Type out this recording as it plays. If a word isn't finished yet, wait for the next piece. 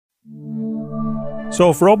So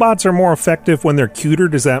if robots are more effective when they're cuter,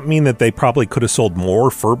 does that mean that they probably could have sold more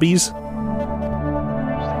Furbies?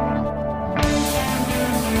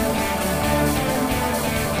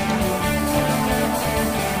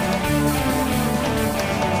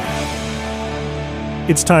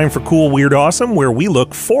 It's time for Cool, Weird, Awesome, where we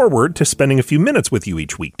look forward to spending a few minutes with you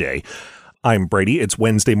each weekday. I'm Brady. It's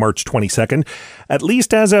Wednesday, March 22nd. At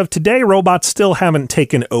least as of today, robots still haven't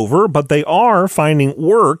taken over, but they are finding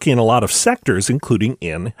work in a lot of sectors, including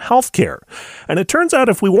in healthcare. And it turns out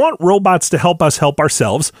if we want robots to help us help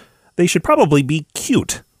ourselves, they should probably be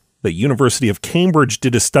cute. The University of Cambridge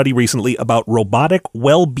did a study recently about robotic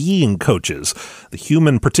well-being coaches. The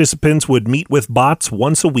human participants would meet with bots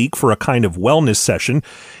once a week for a kind of wellness session.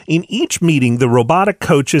 In each meeting, the robotic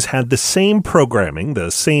coaches had the same programming,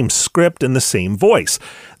 the same script, and the same voice.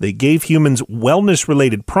 They gave humans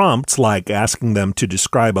wellness-related prompts, like asking them to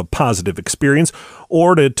describe a positive experience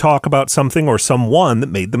or to talk about something or someone that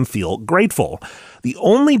made them feel grateful. The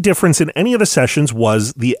only difference in any of the sessions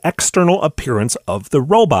was the external appearance of the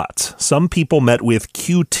robots. Some people met with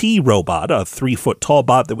QT Robot, a 3-foot-tall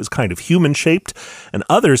bot that was kind of human-shaped, and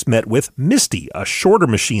others met with Misty, a shorter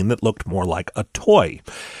machine that looked more like a toy.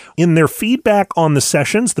 In their feedback on the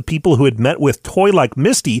sessions, the people who had met with toy-like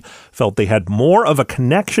Misty felt they had more of a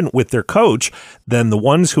connection with their coach than the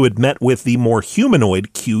ones who had met with the more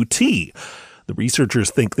humanoid QT. The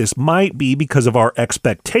researchers think this might be because of our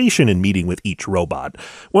expectation in meeting with each robot.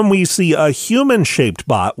 When we see a human-shaped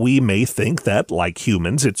bot, we may think that, like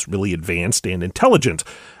humans, it's really advanced and intelligent.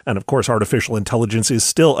 And of course, artificial intelligence is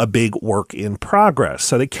still a big work in progress,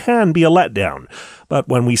 so it can be a letdown. But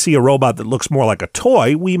when we see a robot that looks more like a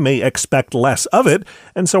toy, we may expect less of it,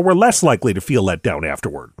 and so we're less likely to feel let down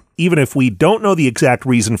afterward. Even if we don't know the exact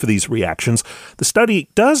reason for these reactions, the study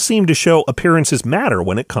does seem to show appearances matter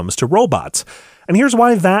when it comes to robots. And here's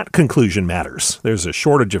why that conclusion matters. There's a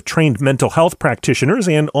shortage of trained mental health practitioners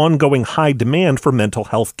and ongoing high demand for mental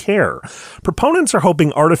health care. Proponents are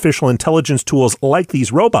hoping artificial intelligence tools like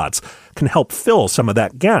these robots can help fill some of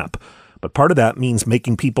that gap. But part of that means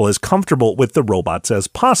making people as comfortable with the robots as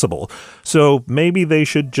possible. So maybe they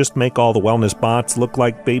should just make all the wellness bots look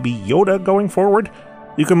like Baby Yoda going forward?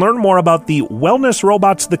 You can learn more about the Wellness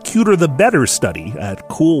Robots the Cuter the Better study at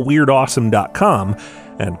coolweirdawesome.com.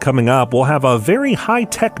 And coming up, we'll have a very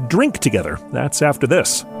high-tech drink together. That's after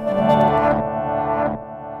this.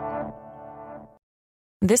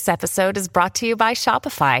 This episode is brought to you by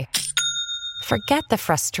Shopify. Forget the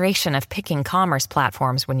frustration of picking commerce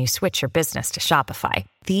platforms when you switch your business to Shopify,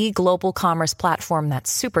 the global commerce platform that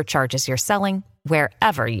supercharges your selling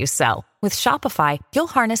wherever you sell. With Shopify, you'll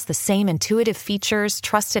harness the same intuitive features,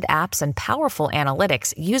 trusted apps, and powerful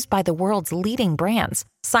analytics used by the world's leading brands.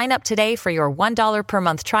 Sign up today for your $1 per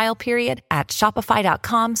month trial period at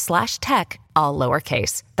shopify.com/tech, all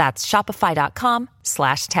lowercase. That's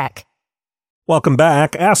shopify.com/tech. Welcome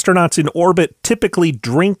back. Astronauts in orbit typically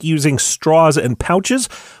drink using straws and pouches,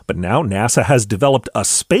 but now NASA has developed a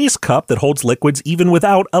space cup that holds liquids even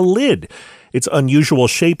without a lid. Its unusual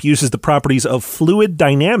shape uses the properties of fluid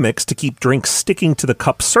dynamics to keep drinks sticking to the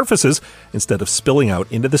cup's surfaces instead of spilling out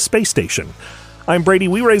into the space station. I'm Brady.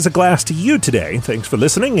 We raise a glass to you today. Thanks for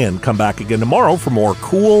listening, and come back again tomorrow for more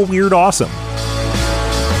Cool, Weird, Awesome.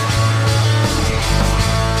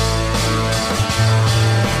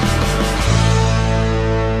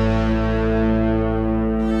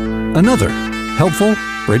 Another helpful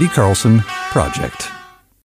Brady Carlson project.